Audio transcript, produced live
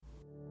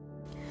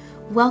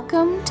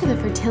Welcome to the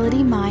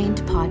Fertility Mind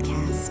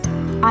podcast.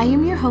 I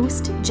am your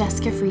host,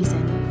 Jessica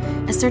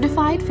Friesen, a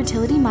certified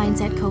fertility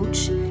mindset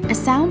coach, a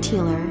sound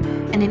healer,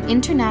 and an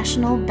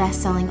international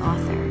best-selling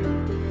author.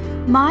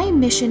 My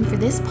mission for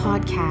this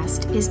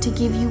podcast is to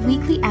give you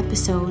weekly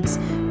episodes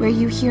where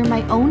you hear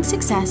my own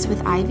success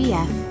with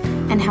IVF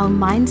and how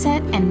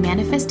mindset and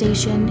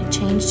manifestation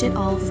changed it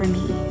all for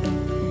me.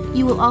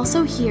 You will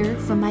also hear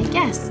from my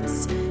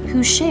guests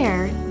who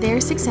share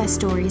their success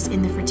stories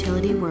in the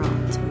fertility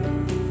world.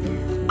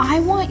 I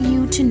want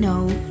you to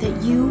know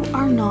that you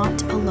are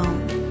not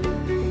alone.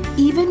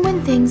 Even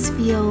when things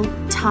feel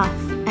tough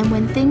and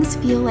when things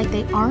feel like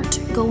they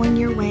aren't going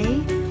your way,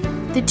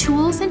 the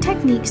tools and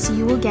techniques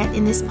you will get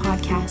in this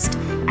podcast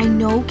I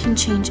know can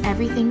change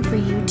everything for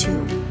you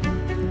too.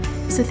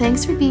 So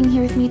thanks for being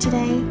here with me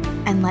today,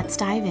 and let's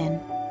dive in.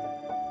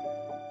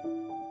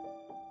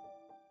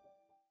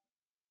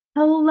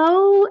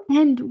 Hello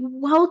and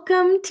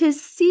welcome to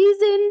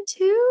season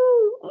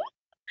 2.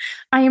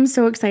 I am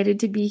so excited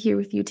to be here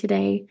with you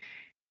today.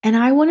 And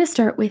I want to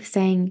start with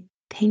saying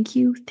thank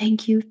you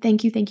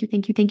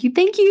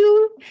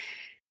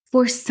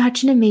for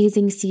such an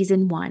amazing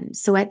season 1.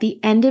 So at the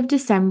end of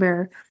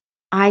December,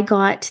 I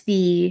got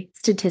the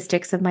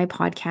statistics of my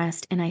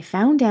podcast and I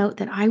found out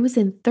that I was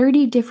in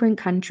 30 different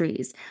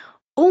countries.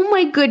 Oh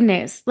my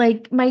goodness,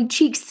 like my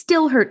cheeks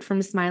still hurt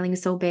from smiling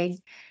so big.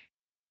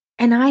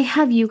 And I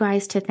have you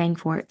guys to thank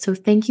for it. So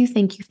thank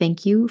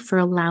you for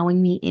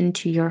allowing me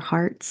into your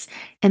hearts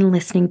and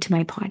listening to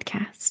my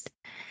podcast.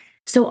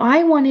 So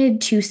I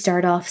wanted to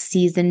start off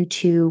season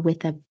 2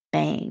 with a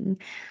bang,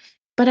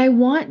 but I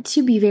want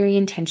to be very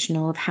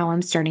intentional of how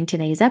I'm starting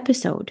today's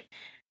episode.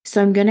 So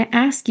I'm going to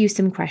ask you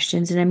some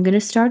questions, and I'm going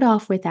to start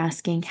off with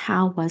asking,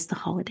 how was the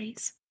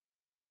holidays?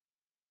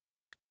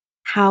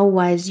 How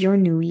was your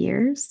New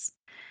Year's?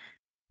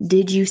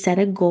 Did you set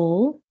a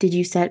goal? Did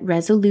you set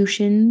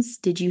resolutions?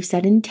 Did you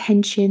set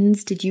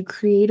intentions? Did you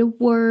create a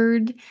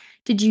word?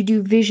 Did you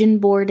do vision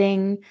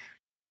boarding?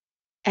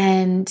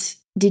 And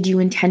did you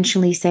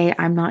intentionally say,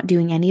 I'm not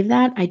doing any of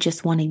that? I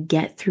just want to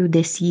get through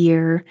this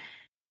year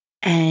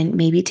and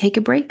maybe take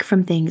a break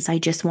from things. I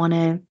just want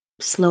to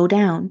slow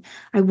down.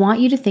 I want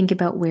you to think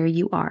about where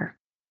you are.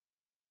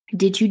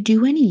 Did you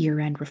do any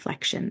year-end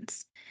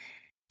reflections?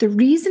 The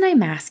reason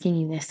I'm asking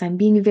you this, I'm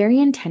being very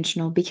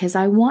intentional because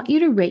I want you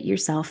to rate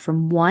yourself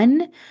from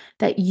 1,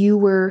 that you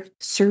were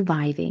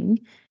surviving,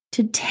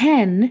 to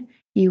 10,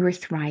 you were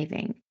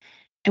thriving.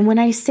 And when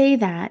I say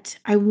that,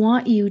 I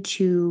want you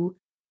to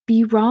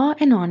be raw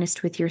and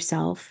honest with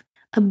yourself.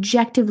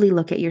 Objectively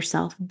look at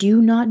yourself.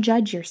 Do not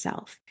judge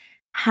yourself.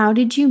 How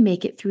did you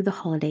make it through the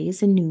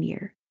holidays and New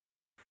Year?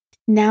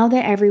 Now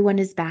that everyone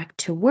is back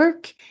to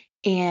work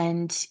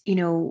and,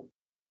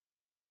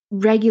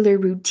 regular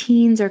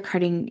routines are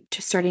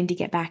starting to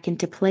get back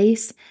into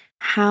place,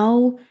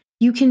 how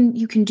you can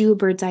do a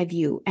bird's eye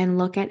view and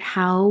look at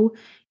how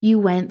you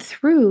went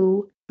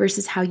through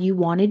versus how you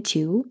wanted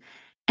to.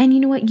 And you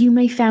know what? You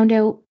may found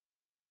out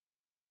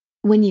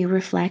when you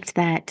reflect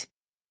that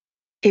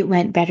it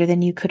went better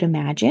than you could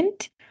imagine,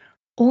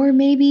 or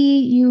maybe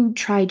you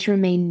tried to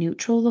remain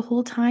neutral the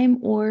whole time,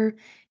 or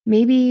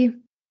maybe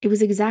it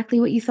was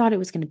exactly what you thought it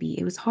was going to be.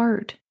 It was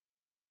hard.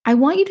 I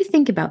want you to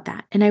think about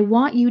that, and I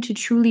want you to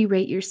truly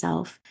rate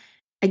yourself,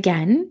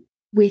 again,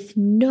 with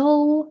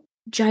no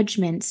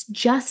judgments,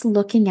 just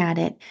looking at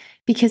it,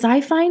 because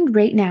I find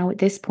right now at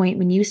this point,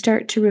 when you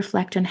start to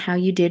reflect on how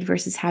you did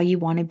versus how you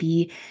want to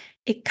be,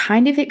 it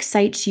kind of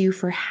excites you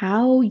for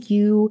how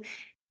you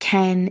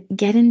can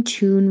get in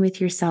tune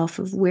with yourself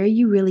of where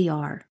you really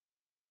are.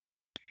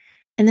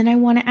 And then I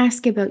want to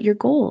ask about your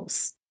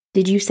goals.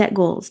 Did you set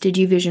goals? Did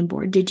you vision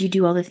board? Did you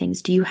do all the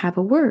things? Do you have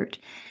a word?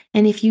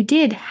 And if you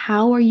did,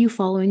 how are you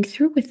following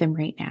through with them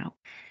right now?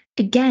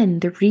 Again,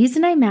 the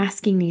reason I'm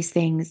asking these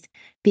things,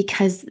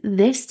 because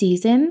this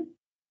season,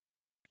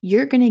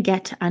 you're going to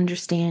get to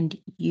understand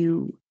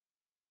you.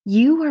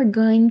 You are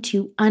going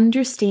to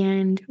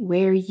understand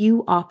where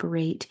you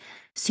operate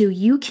so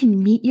you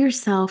can meet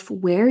yourself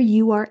where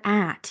you are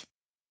at.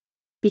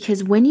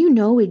 Because when you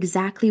know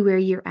exactly where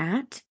you're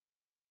at,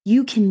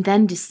 you can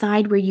then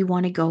decide where you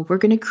want to go. We're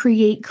going to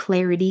create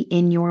clarity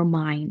in your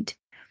mind.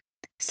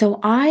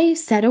 So I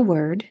set a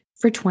word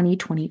for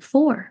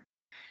 2024.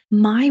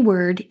 My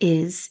word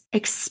is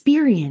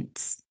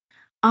experience.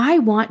 I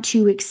want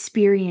to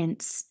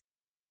experience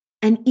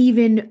an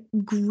even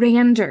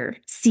grander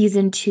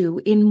season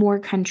 2 in more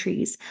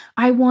countries.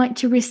 I want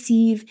to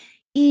receive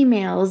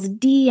emails,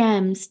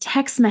 DMs,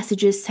 text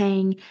messages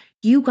saying,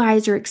 you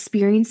guys are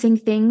experiencing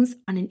things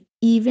on an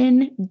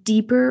even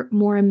deeper,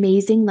 more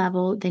amazing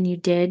level than you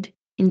did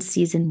in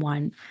season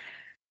 1.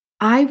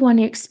 I want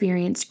to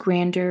experience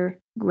grander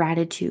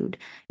gratitude,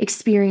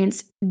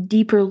 experience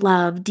deeper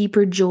love,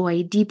 deeper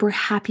joy, deeper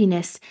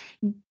happiness,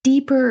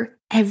 deeper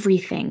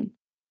everything.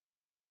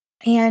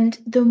 And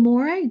the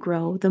more I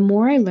grow, the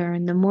more I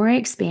learn, the more I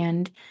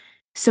expand,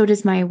 so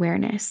does my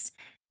awareness.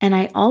 And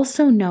I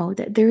also know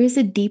that there is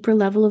a deeper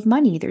level of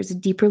money. There's a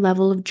deeper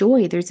level of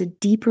joy. There's a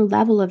deeper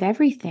level of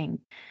everything.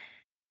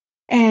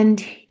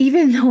 And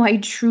even though I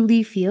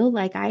truly feel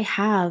like I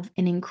have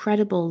an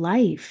incredible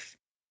life,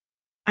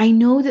 I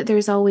know that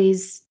there's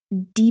always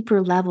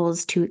deeper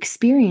levels to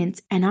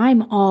experience, and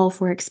I'm all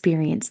for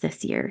experience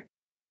this year.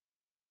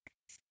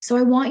 So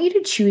I want you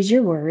to choose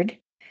your word,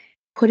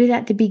 put it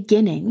at the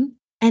beginning,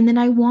 and then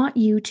I want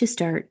you to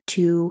start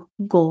to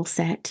goal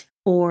set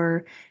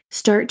or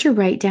start to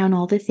write down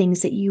all the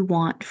things that you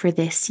want for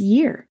this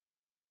year.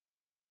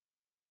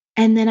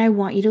 And then I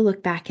want you to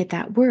look back at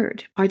that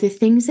word. Are the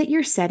things that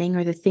you're setting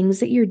or the things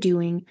that you're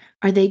doing,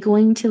 are they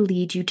going to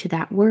lead you to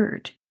that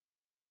word?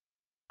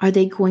 Are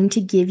they going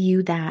to give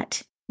you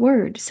that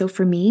word? So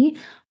for me,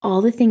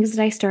 all the things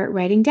that I start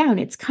writing down,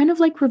 it's kind of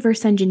like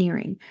reverse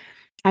engineering.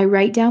 I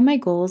write down my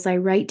goals, I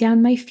write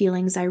down my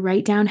feelings, I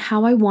write down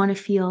how I want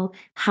to feel,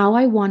 how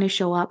I want to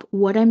show up,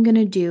 what I'm going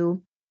to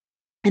do.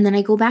 And then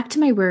I go back to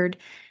my word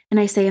and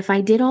I say, if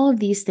I did all of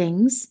these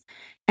things,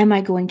 am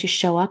I going to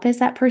show up as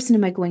that person?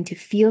 Am I going to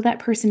feel that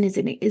person? Is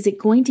it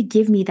going to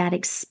give me that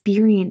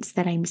experience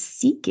that I'm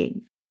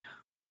seeking?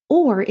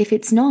 Or if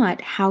it's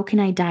not, how can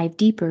I dive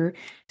deeper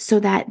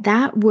so that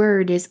that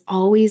word is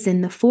always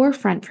in the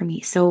forefront for me?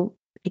 So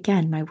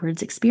again, my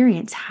word's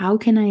experience. How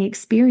can I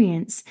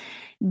experience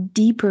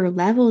deeper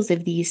levels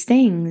of these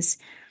things?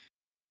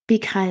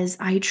 Because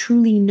I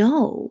truly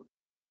know.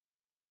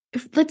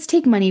 Let's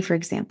take money, for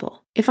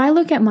example. If I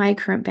look at my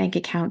current bank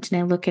account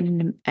and I look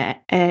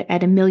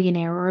at a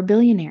millionaire or a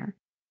billionaire,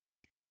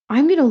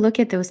 I'm going to look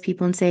at those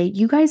people and say,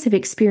 you guys have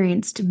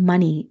experienced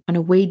money on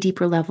a way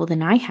deeper level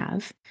than I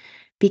have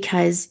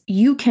because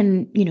you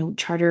can,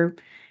 charter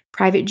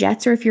private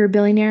jets, or if you're a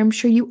billionaire, I'm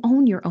sure you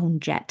own your own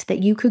jet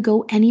that you could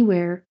go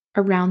anywhere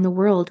around the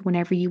world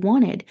whenever you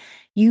wanted.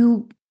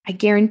 You, I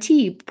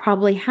guarantee,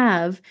 probably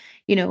have,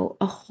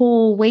 a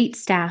whole wait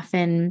staff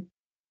and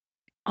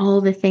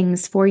all the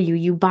things for you.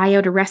 You buy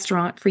out a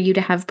restaurant for you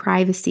to have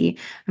privacy.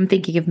 I'm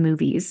thinking of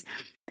movies.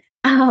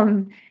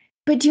 Um,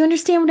 but do you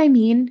understand what I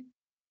mean?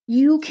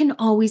 You can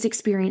always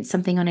experience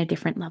something on a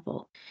different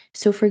level.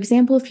 So, for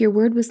example, if your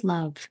word was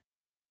love,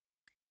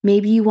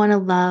 maybe you want to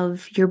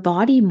love your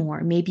body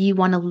more. Maybe you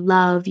want to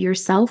love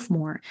yourself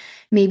more.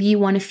 Maybe you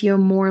want to feel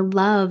more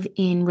love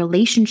in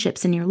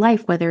relationships in your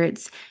life, whether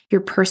it's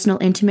your personal,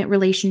 intimate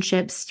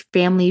relationships,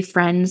 family,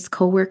 friends,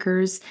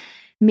 coworkers.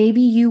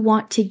 Maybe you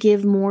want to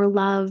give more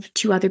love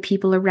to other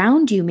people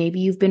around you. Maybe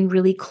you've been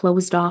really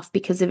closed off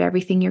because of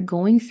everything you're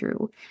going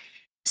through.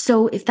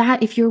 So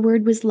if your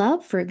word was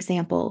love, for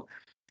example,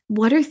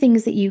 what are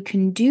things that you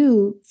can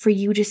do for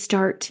you to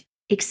start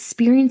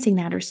experiencing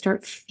that or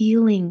start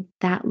feeling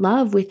that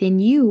love within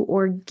you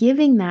or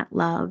giving that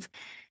love?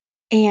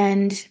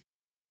 And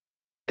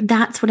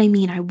that's what I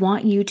mean. I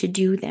want you to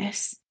do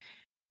this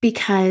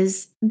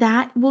because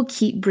that will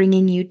keep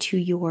bringing you to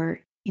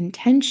your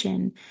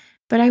intention.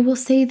 But I will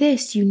say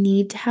this, you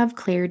need to have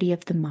clarity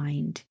of the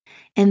mind.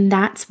 And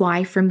that's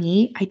why, for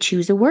me, I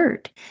choose a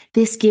word.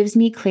 This gives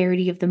me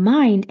clarity of the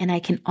mind, and I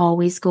can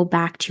always go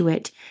back to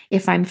it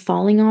if I'm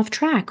falling off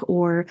track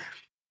or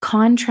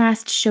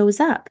contrast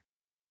shows up.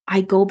 I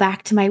go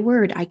back to my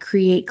word. I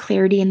create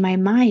clarity in my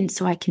mind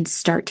so I can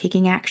start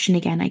taking action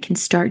again. I can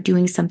start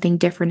doing something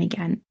different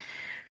again.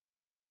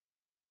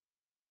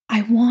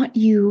 I want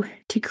you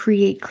to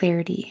create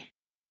clarity.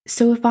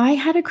 So if I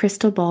had a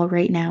crystal ball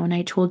right now and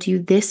I told you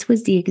this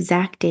was the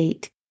exact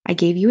date, I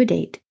gave you a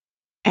date,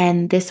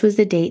 and this was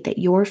the date that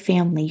your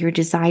family, your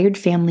desired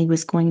family,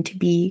 was going to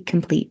be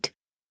complete.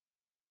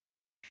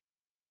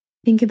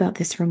 Think about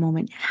this for a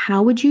moment.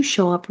 How would you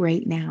show up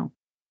right now?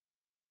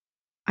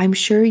 I'm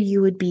sure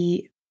you would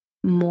be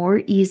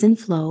more ease and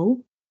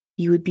flow.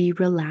 You would be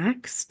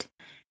relaxed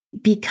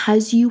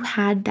because you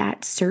had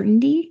that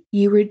certainty.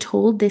 You were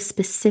told this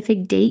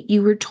specific date.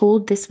 You were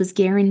told this was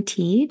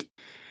guaranteed.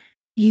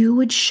 You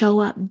would show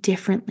up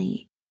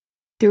differently.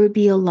 There would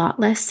be a lot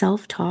less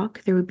self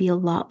talk. There would be a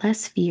lot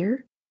less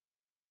fear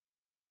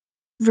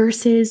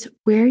versus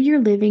where you're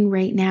living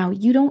right now.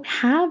 You don't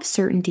have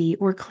certainty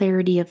or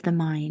clarity of the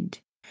mind.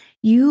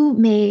 You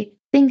may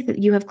think that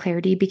you have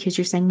clarity because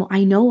you're saying, well,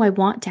 I know I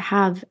want to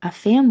have a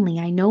family.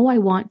 I know I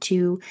want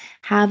to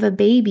have a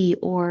baby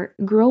or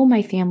grow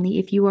my family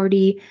if you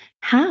already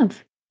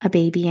have a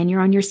baby and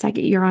you're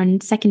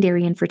on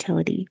secondary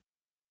infertility.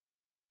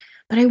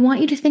 But I want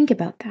you to think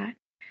about that.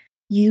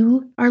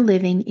 You are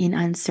living in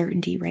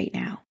uncertainty right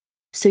now.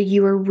 So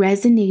you are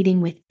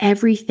resonating with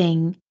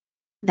everything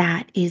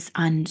that is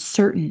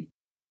uncertain.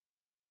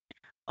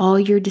 All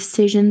your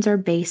decisions are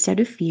based out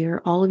of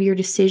fear. All of your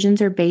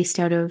decisions are based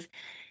out of,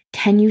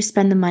 can you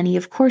spend the money?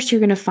 Of course, you're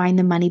going to find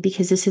the money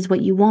because this is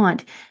what you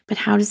want. But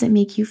how does it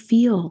make you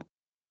feel?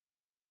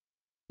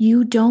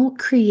 You don't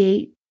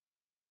create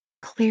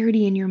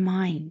clarity in your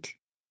mind.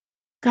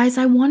 Guys,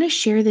 I want to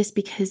share this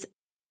because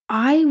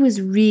I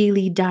was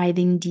really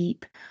diving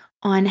deep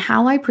on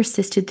how I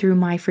persisted through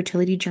my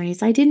fertility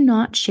journeys. I did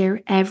not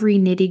share every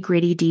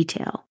nitty-gritty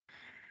detail.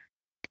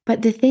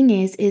 But the thing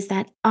is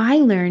that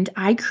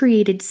I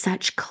created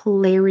such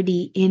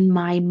clarity in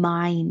my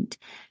mind.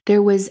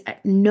 There was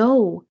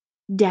no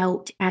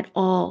doubt at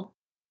all.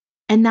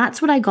 And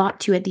that's what I got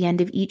to at the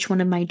end of each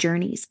one of my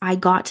journeys. I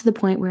got to the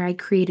point where I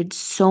created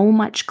so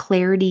much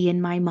clarity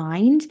in my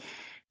mind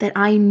that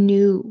I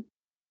knew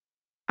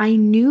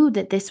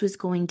that this was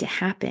going to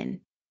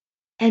happen.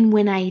 And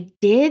when I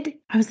did,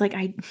 I was like,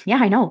 yeah,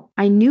 I know.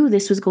 I knew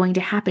this was going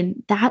to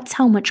happen. That's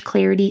how much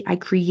clarity I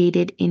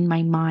created in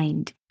my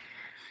mind.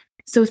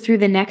 So through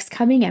the next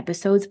coming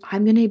episodes,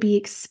 I'm going to be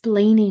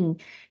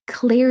explaining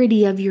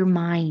clarity of your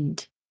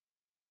mind.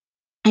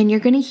 And you're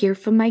going to hear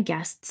from my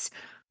guests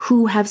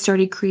who have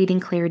started creating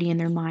clarity in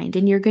their mind.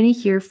 And you're going to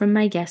hear from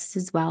my guests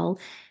as well,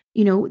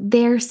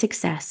 their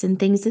success and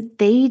things that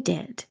they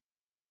did.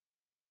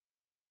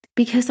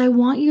 Because I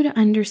want you to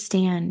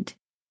understand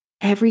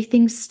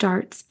everything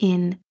starts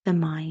in the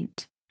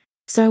mind.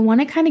 So I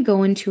want to kind of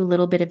go into a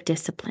little bit of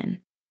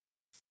discipline.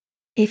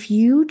 If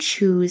you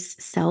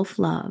choose self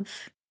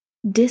love,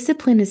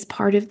 discipline is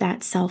part of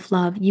that self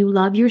love. You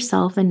love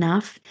yourself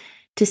enough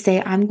to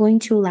say, I'm going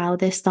to allow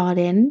this thought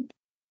in,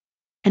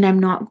 and I'm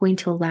not going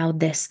to allow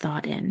this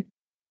thought in.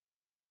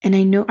 And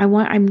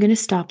I'm going to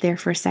stop there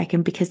for a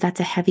second because that's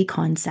a heavy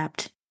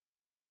concept.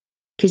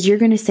 Because you're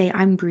going to say,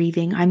 I'm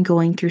grieving, I'm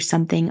going through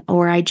something,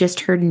 or I just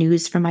heard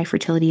news from my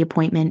fertility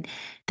appointment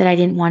that I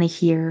didn't want to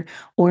hear,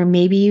 or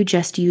maybe you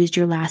just used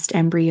your last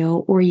embryo,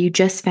 or you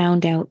just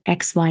found out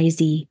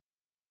XYZ.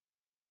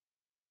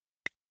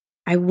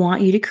 I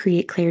want you to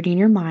create clarity in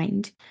your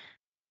mind.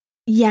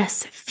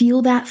 Yes,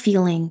 feel that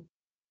feeling,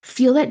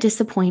 feel that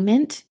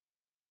disappointment,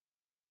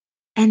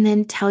 and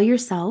then tell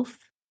yourself,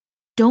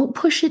 don't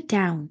push it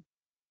down.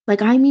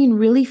 Like, I mean,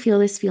 really feel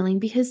this feeling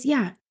because,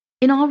 yeah,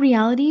 in all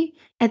reality,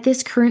 at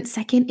this current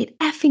second, it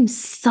effing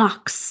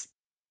sucks.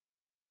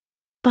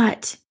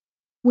 But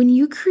when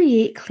you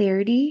create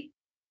clarity,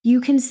 you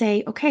can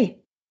say, okay,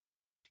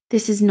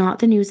 this is not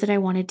the news that I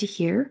wanted to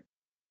hear,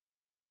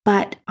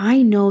 but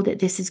I know that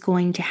this is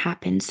going to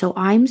happen. So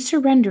I'm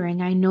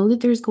surrendering. I know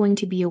that there's going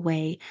to be a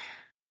way.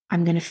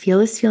 I'm going to feel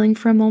this feeling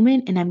for a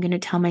moment, and I'm going to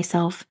tell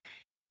myself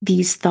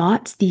these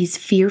thoughts, these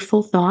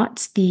fearful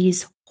thoughts,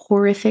 these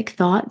horrific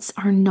thoughts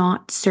are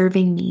not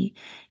serving me.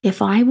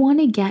 If I want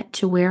to get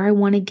to where I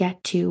want to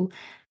get to,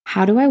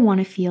 how do I want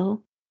to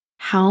feel?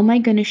 How am I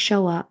going to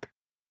show up?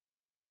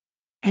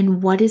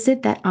 And what is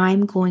it that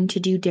I'm going to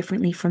do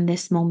differently from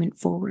this moment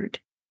forward?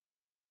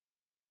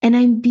 And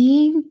I'm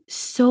being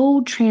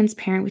so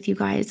transparent with you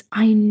guys.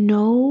 I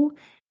know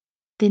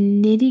the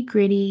nitty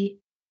gritty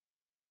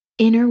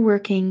inner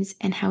workings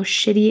and how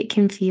shitty it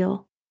can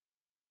feel.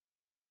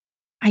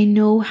 I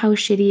know how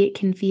shitty it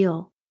can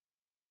feel.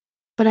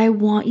 But I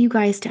want you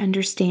guys to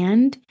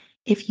understand,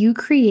 if you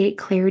create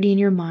clarity in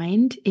your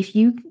mind, if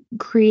you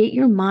create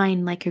your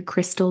mind like a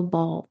crystal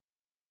ball,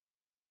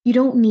 you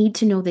don't need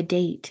to know the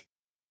date.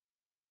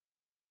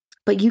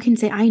 But you can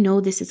say, I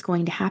know this is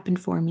going to happen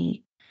for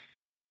me.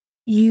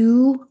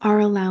 You are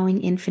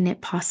allowing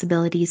infinite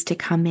possibilities to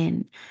come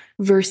in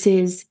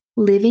versus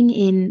living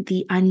in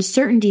the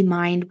uncertainty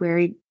mind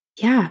where,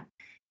 yeah,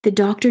 the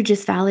doctor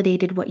just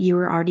validated what you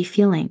were already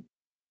feeling.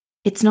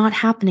 It's not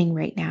happening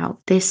right now.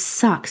 This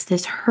sucks.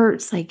 This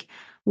hurts. Like,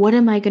 what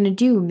am I going to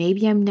do?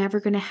 Maybe I'm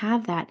never going to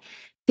have that.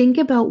 Think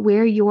about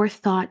where your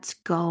thoughts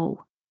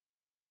go.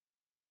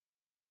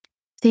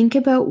 Think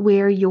about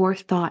where your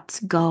thoughts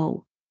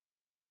go.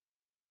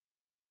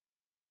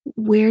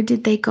 Where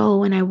did they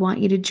go? And I want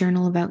you to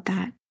journal about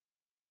that.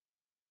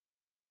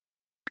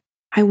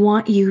 I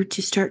want you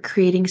to start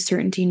creating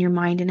certainty in your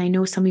mind. And I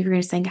know some of you are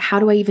going to say, how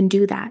do I even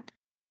do that?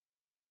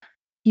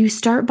 You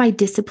start by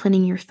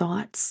disciplining your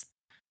thoughts.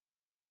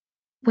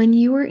 When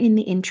you are in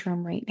the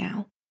interim right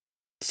now,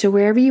 so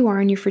wherever you are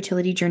in your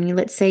fertility journey,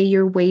 let's say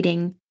you're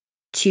waiting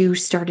to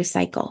start a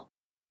cycle.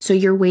 So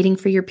you're waiting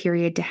for your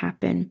period to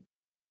happen.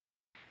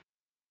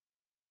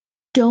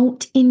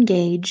 Don't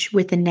engage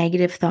with the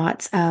negative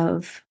thoughts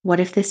of, what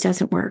if this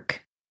doesn't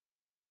work?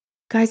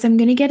 Guys, I'm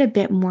going to get a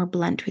bit more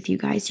blunt with you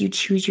guys. You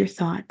choose your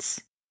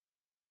thoughts.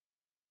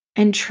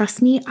 And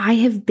trust me, I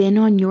have been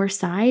on your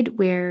side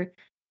where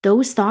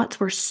those thoughts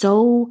were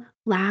so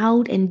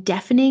loud and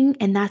deafening,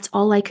 and that's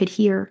all I could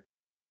hear.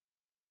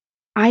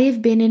 I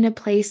have been in a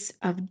place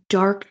of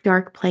dark,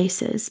 dark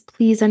places.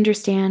 Please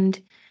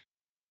understand,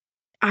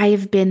 I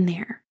have been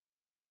there.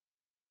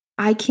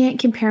 I can't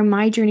compare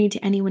my journey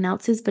to anyone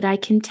else's, but I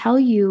can tell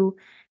you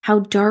how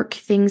dark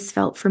things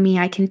felt for me.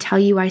 I can tell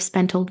you I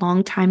spent a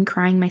long time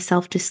crying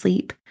myself to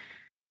sleep.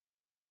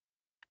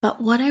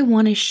 But what I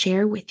want to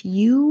share with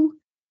you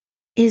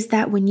is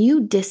that when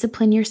you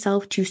discipline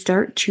yourself to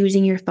start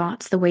choosing your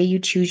thoughts the way you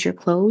choose your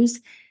clothes,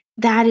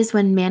 that is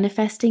when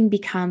manifesting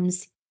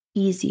becomes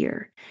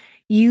easier.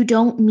 You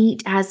don't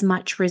meet as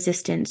much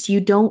resistance. You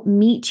don't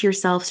meet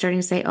yourself starting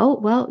to say, oh,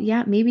 well,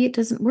 yeah, maybe it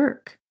doesn't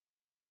work.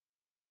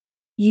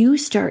 You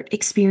start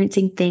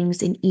experiencing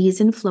things in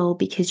ease and flow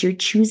because you're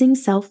choosing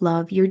self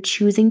love. You're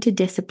choosing to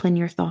discipline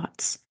your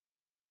thoughts.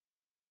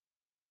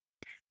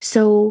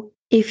 So,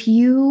 if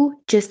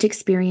you just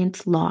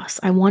experience loss,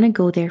 I want to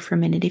go there for a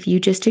minute. If you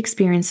just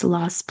experience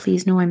loss,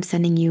 please know I'm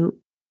sending you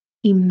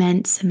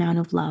immense amount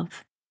of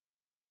love.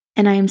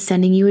 And I am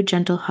sending you a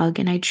gentle hug,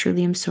 and I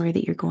truly am sorry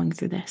that you're going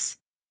through this.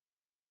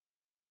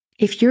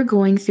 If you're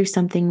going through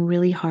something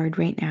really hard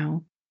right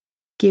now,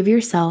 give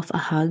yourself a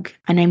hug.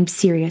 And I'm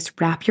serious,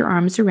 wrap your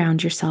arms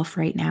around yourself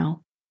right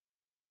now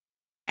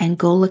and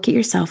go look at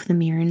yourself in the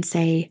mirror and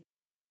say,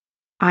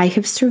 I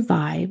have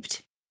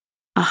survived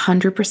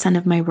 100%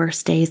 of my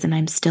worst days and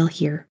I'm still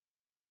here.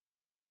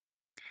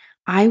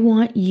 I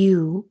want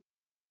you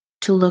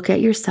to look at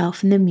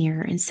yourself in the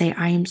mirror and say,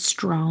 I am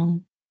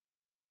strong.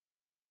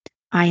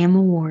 I am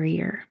a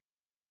warrior.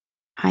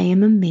 I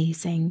am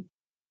amazing.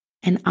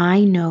 And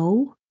I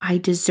know I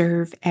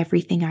deserve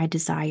everything I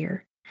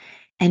desire.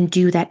 And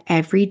do that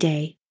every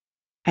day,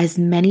 as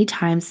many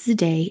times as a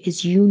day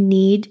as you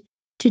need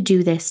to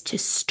do this to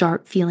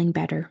start feeling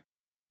better.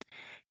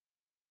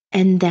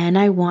 And then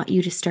I want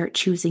you to start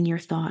choosing your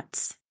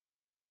thoughts.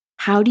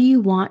 How do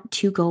you want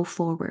to go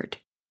forward?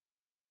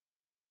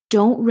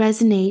 Don't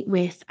resonate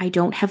with, I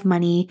don't have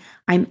money,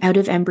 I'm out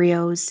of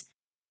embryos,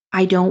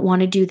 I don't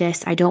want to do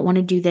this, I don't want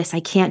to do this,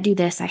 I can't do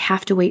this, I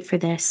have to wait for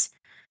this.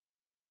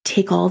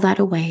 Take all that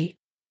away.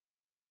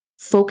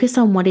 Focus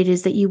on what it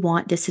is that you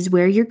want. This is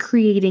where you're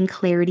creating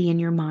clarity in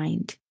your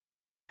mind.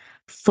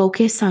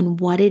 Focus on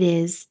what it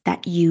is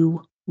that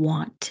you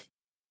want.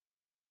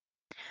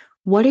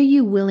 What are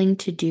you willing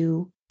to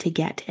do to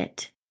get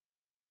it?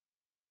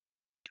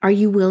 Are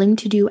you willing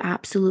to do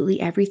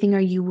absolutely everything? Are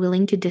you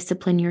willing to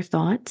discipline your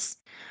thoughts?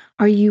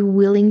 Are you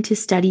willing to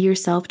study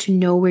yourself to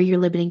know where your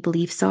limiting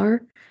beliefs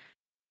are?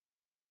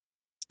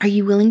 Are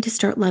you willing to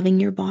start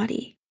loving your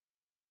body?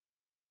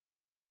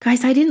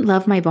 Guys, I didn't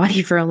love my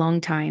body for a long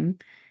time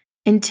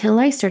until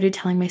I started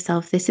telling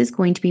myself this is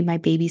going to be my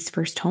baby's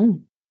first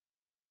home.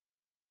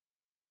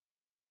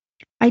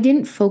 I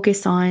didn't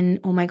focus on,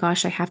 oh my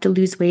gosh, I have to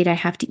lose weight, I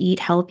have to eat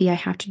healthy, I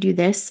have to do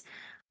this.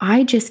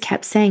 I just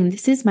kept saying,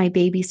 this is my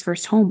baby's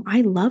first home.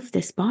 I love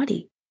this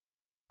body.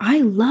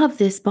 I love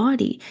this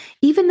body.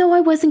 Even though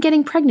I wasn't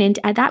getting pregnant,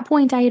 at that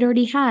point, I had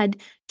already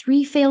had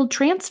 3 failed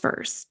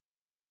transfers.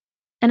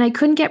 And I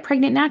couldn't get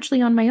pregnant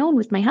naturally on my own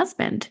with my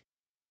husband.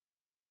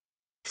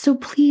 So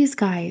please,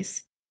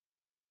 guys,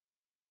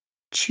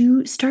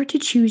 start to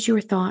choose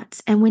your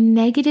thoughts. And when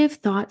negative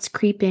thoughts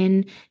creep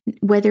in,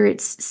 whether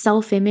it's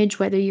self-image,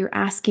 whether you're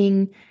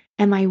asking,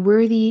 am I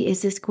worthy?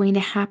 Is this going to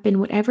happen?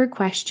 Whatever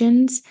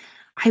questions,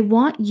 I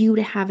want you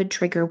to have a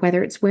trigger,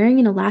 whether it's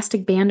wearing an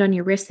elastic band on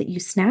your wrist that you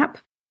snap,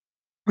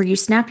 or you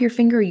snap your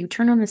finger, or you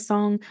turn on a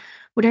song,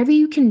 whatever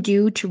you can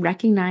do to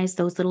recognize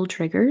those little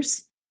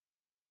triggers.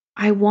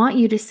 I want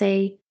you to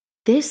say,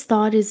 this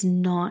thought is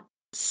not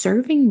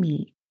serving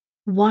me.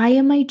 Why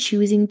am I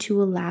choosing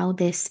to allow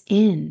this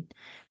in?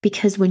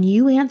 Because when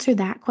you answer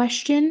that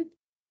question,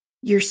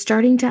 you're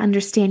starting to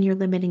understand your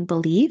limiting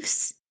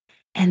beliefs.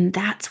 And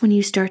that's when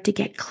you start to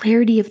get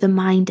clarity of the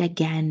mind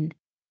again.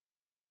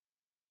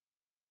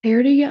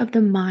 Clarity of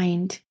the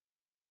mind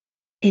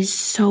is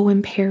so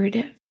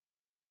imperative.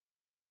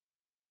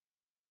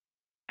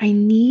 I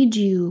need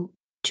you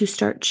to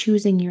start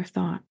choosing your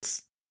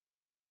thoughts.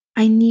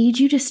 I need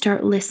you to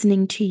start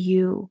listening to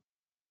you.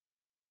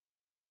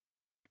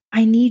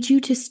 I need you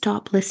to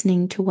stop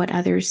listening to what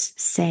others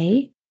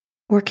say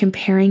or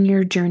comparing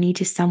your journey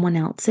to someone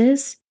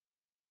else's.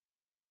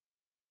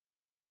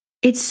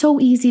 It's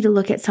so easy to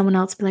look at someone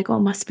else and be like, oh,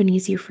 it must have been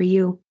easier for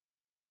you.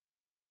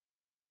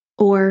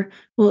 Or,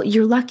 well,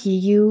 you're lucky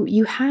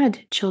you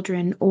had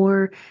children,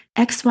 or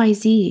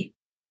XYZ.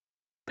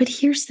 But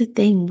here's the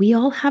thing, we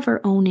all have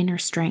our own inner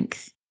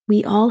strength.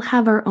 We all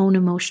have our own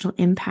emotional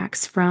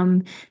impacts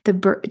from the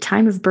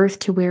time of birth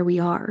to where we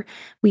are.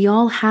 We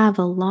all have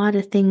a lot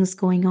of things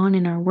going on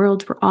in our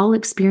world. We're all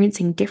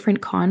experiencing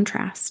different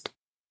contrast.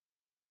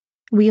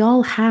 We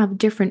all have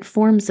different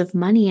forms of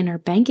money in our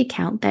bank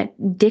account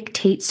that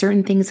dictate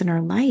certain things in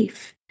our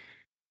life.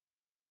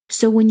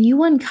 So when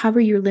you uncover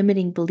your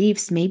limiting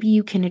beliefs, maybe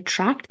you can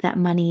attract that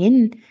money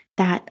in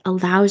that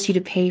allows you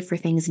to pay for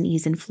things in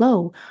ease and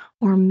flow.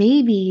 Or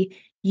maybe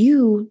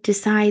you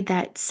decide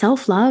that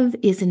self-love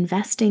is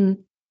investing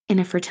in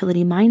a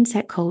fertility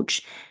mindset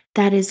coach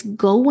that is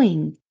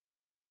going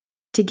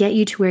to get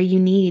you to where you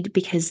need,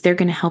 because they're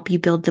going to help you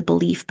build the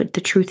belief. But the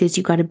truth is,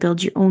 you got to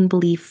build your own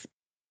belief.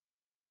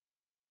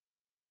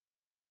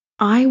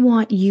 I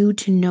want you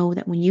to know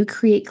that when you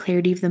create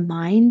clarity of the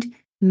mind,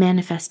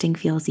 manifesting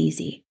feels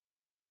easy.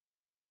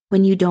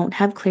 When you don't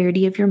have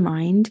clarity of your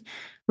mind,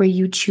 where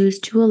you choose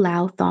to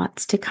allow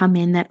thoughts to come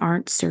in that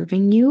aren't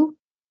serving you,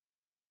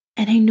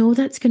 and I know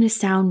that's going to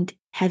sound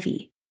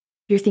heavy.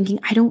 You're thinking,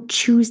 I don't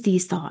choose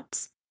these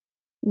thoughts.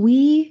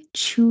 We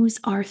choose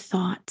our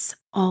thoughts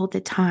all the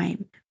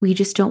time. We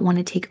just don't want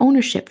to take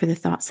ownership for the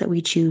thoughts that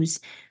we choose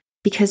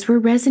because we're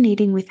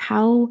resonating with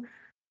how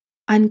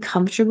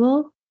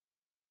uncomfortable,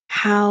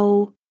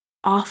 how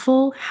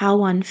awful,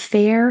 how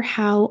unfair,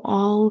 how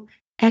all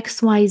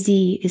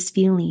XYZ is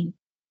feeling.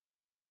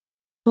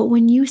 But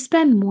when you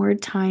spend more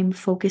time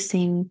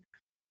focusing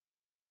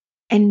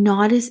and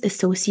not as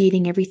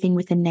associating everything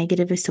with a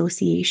negative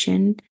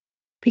association,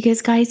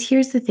 because guys,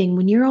 here's the thing,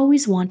 when you're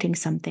always wanting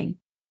something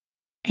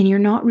and you're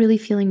not really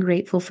feeling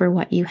grateful for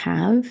what you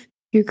have,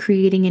 you're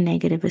creating a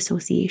negative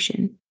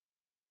association.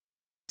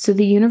 So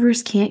the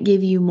universe can't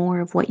give you more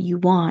of what you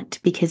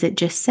want because it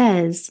just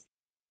says,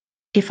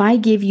 if I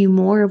give you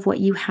more of what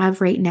you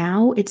have right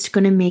now, it's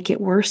going to make it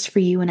worse for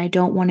you. And I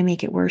don't want to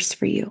make it worse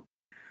for you.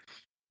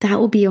 That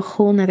will be a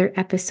whole nother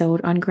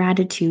episode on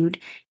gratitude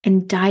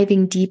and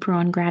diving deeper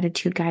on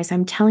gratitude, guys.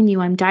 I'm telling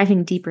you, I'm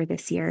diving deeper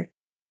this year.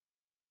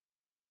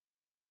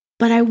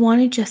 But I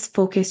want to just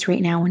focus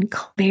right now on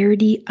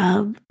clarity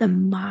of the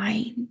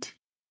mind.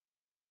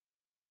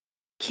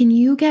 Can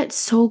you get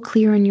so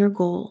clear on your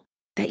goal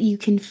that you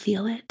can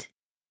feel it?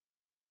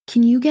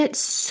 Can you get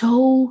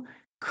so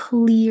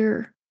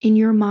clear in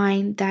your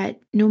mind that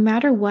no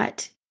matter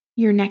what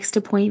your next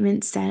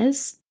appointment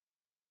says,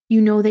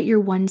 you know that you're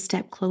one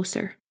step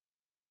closer?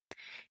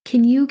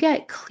 Can you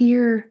get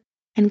clear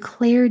and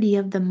clarity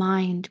of the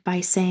mind by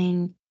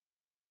saying,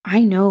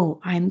 I know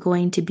I'm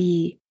going to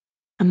be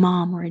a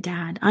mom or a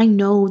dad. I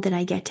know that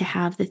I get to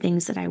have the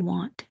things that I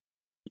want.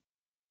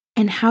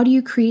 And how do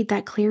you create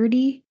that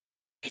clarity?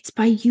 It's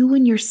by you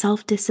and your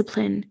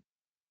self-discipline,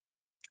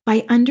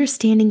 by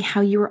understanding how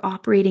you are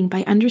operating,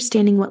 by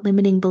understanding what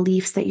limiting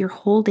beliefs that you're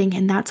holding.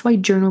 And that's why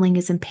journaling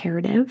is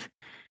imperative.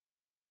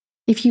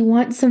 If you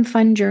want some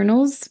fun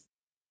journals,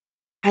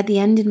 at the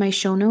end in my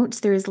show notes,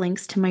 there is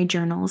links to my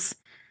journals.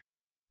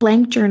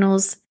 Blank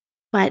journals,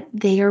 but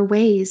they are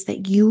ways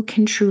that you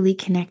can truly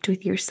connect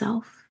with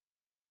yourself.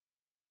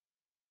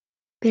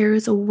 There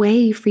is a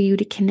way for you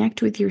to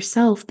connect with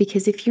yourself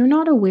because if you're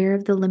not aware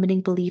of the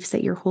limiting beliefs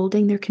that you're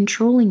holding, they're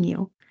controlling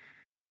you.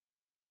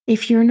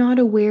 If you're not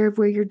aware of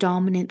where your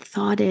dominant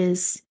thought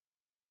is,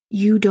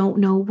 you don't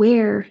know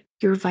where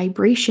your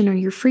vibration or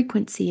your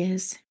frequency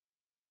is.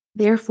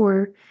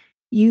 Therefore,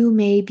 you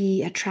may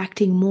be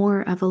attracting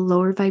more of a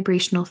lower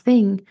vibrational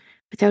thing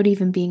without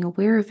even being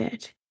aware of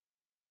it.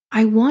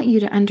 I want you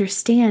to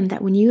understand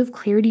that when you have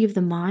clarity of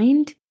the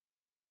mind,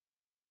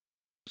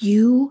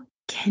 you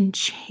can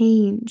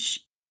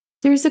change.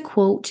 There's a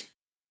quote,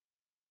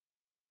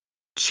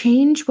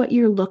 change what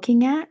you're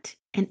looking at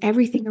and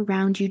everything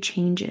around you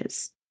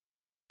changes.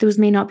 Those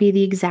may not be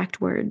the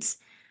exact words,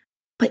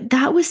 but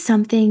that was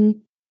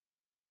something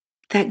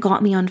that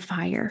got me on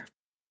fire.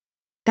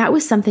 That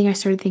was something I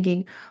started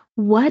thinking,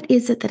 what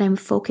is it that I'm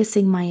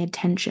focusing my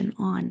attention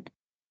on?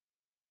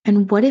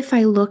 And what if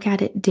I look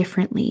at it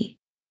differently?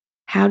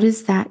 How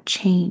does that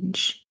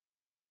change?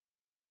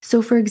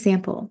 So, for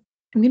example,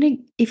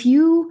 if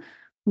you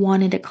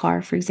wanted a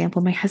car, for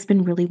example, my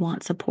husband really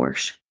wants a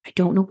Porsche. I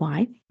don't know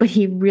why, but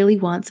he really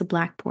wants a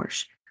black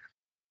Porsche.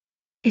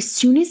 As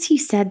soon as he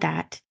said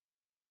that,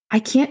 I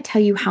can't tell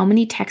you how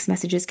many text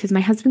messages, because my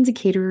husband's a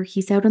caterer.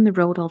 He's out on the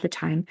road all the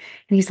time.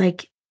 And he's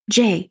like,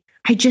 Jay,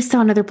 I just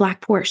saw another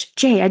black Porsche.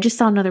 Jay, I just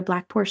saw another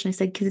black Porsche. And I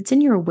said, because it's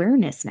in your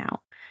awareness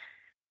now.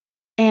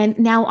 And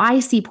now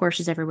I see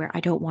Porsches everywhere. I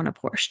don't want a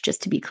Porsche,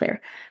 just to be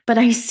clear, but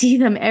I see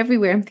them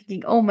everywhere. I'm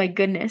thinking, oh my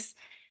goodness.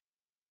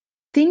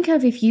 Think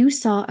of if you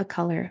saw a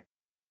color.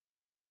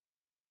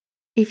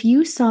 If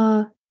you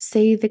saw,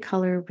 say, the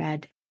color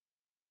red,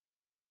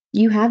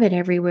 you have it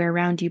everywhere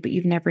around you, but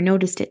you've never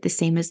noticed it, the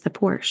same as the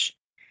Porsche.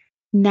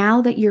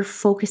 Now that you're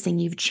focusing,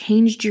 you've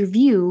changed your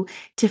view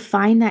to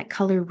find that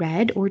color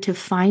red or to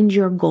find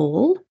your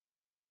goal,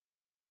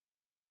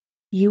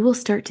 you will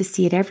start to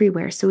see it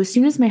everywhere. So as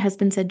soon as my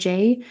husband said,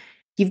 Jay,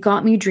 you've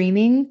got me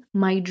dreaming,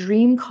 my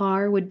dream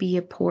car would be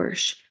a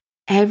Porsche.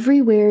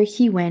 Everywhere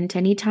he went,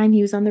 anytime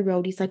he was on the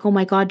road, he's like, oh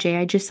my God, Jay,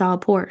 I just saw a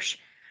Porsche.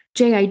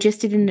 Jay, I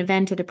just did an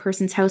event at a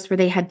person's house where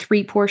they had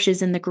 3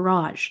 Porsches in the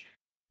garage.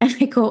 And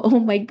I go, oh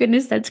my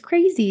goodness, that's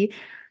crazy.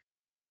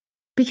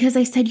 Because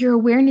I said, your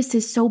awareness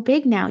is so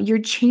big now. You're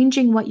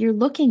changing what you're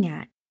looking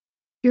at.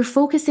 You're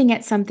focusing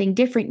at something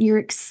different. You're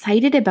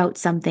excited about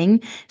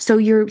something. So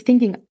you're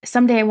thinking,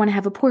 someday I want to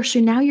have a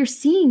Porsche. Now you're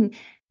seeing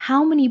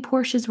how many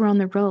Porsches were on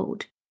the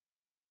road.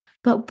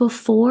 But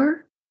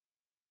before,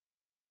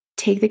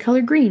 take the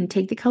color green,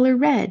 take the color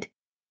red.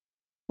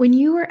 When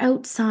you are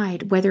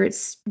outside, whether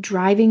it's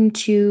driving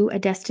to a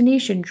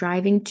destination,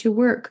 driving to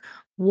work,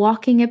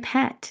 walking a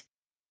pet,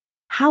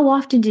 how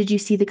often did you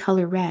see the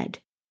color red?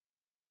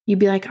 You'd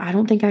be like, I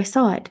don't think I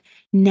saw it.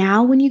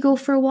 Now, when you go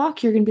for a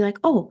walk, you're going to be like,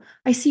 oh,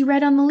 I see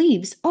red on the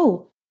leaves.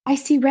 Oh, I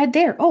see red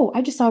there. Oh,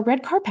 I just saw a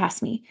red car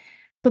pass me.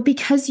 But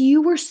because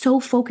you were so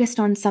focused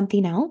on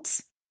something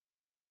else,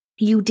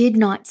 you did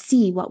not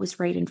see what was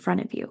right in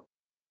front of you.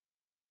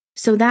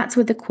 So that's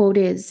what the quote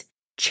is.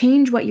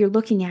 Change what you're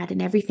looking at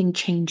and everything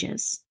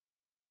changes.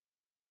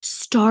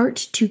 Start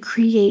to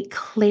create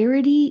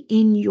clarity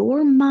in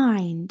your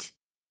mind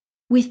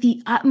with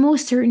the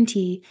utmost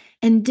certainty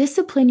and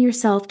discipline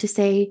yourself to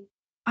say,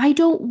 I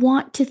don't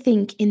want to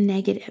think in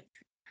negative.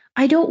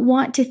 I don't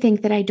want to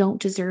think that I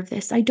don't deserve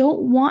this. I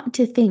don't want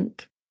to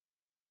think.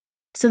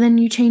 So then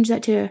you change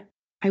that to,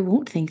 I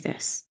won't think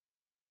this.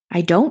 I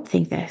don't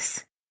think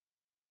this.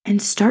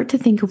 And start to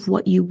think of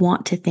what you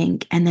want to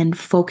think and then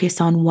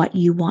focus on what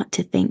you want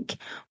to think,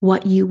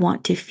 what you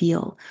want to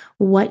feel,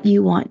 what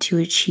you want to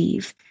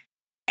achieve,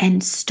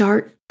 and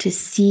start to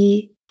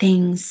see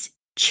things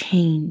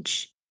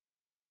change.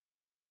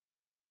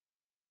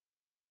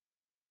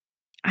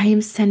 I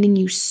am sending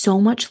you so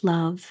much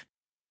love.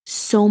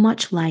 so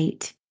much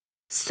light,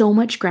 so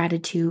much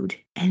gratitude.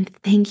 And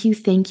thank you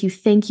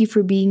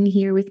for being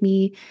here with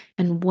me.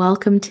 And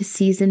welcome to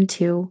season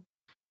 2.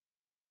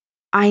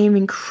 I am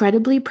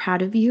incredibly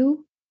proud of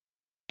you,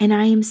 and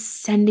I am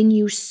sending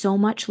you so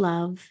much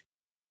love.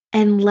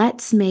 And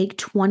let's make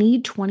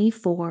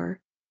 2024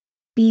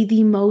 be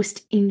the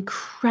most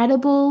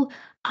incredible,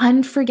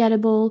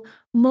 unforgettable,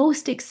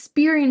 most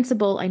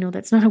experienceable, I know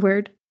that's not a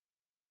word,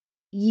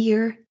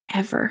 year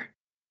ever.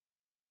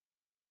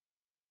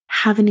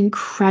 Have an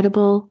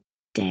incredible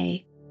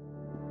day.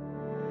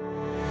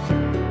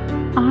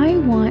 I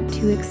want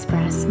to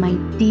express my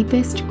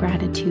deepest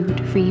gratitude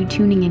for you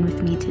tuning in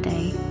with me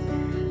today.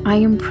 I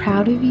am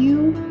proud of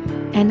you,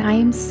 and I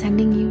am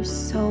sending you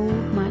so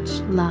much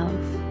love.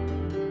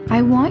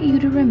 I want you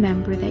to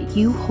remember that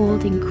you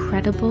hold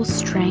incredible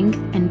strength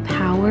and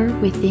power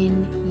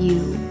within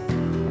you.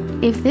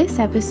 If this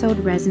episode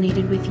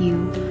resonated with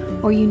you,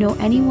 or you know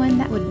anyone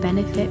that would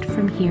benefit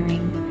from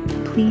hearing,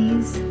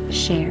 please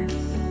share.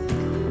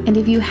 And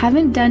if you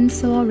haven't done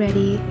so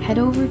already, head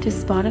over to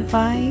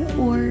Spotify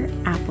or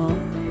Apple,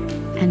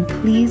 and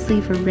please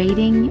leave a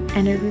rating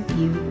and a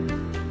review.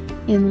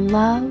 In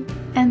love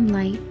and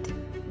light,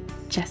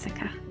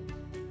 Jessica.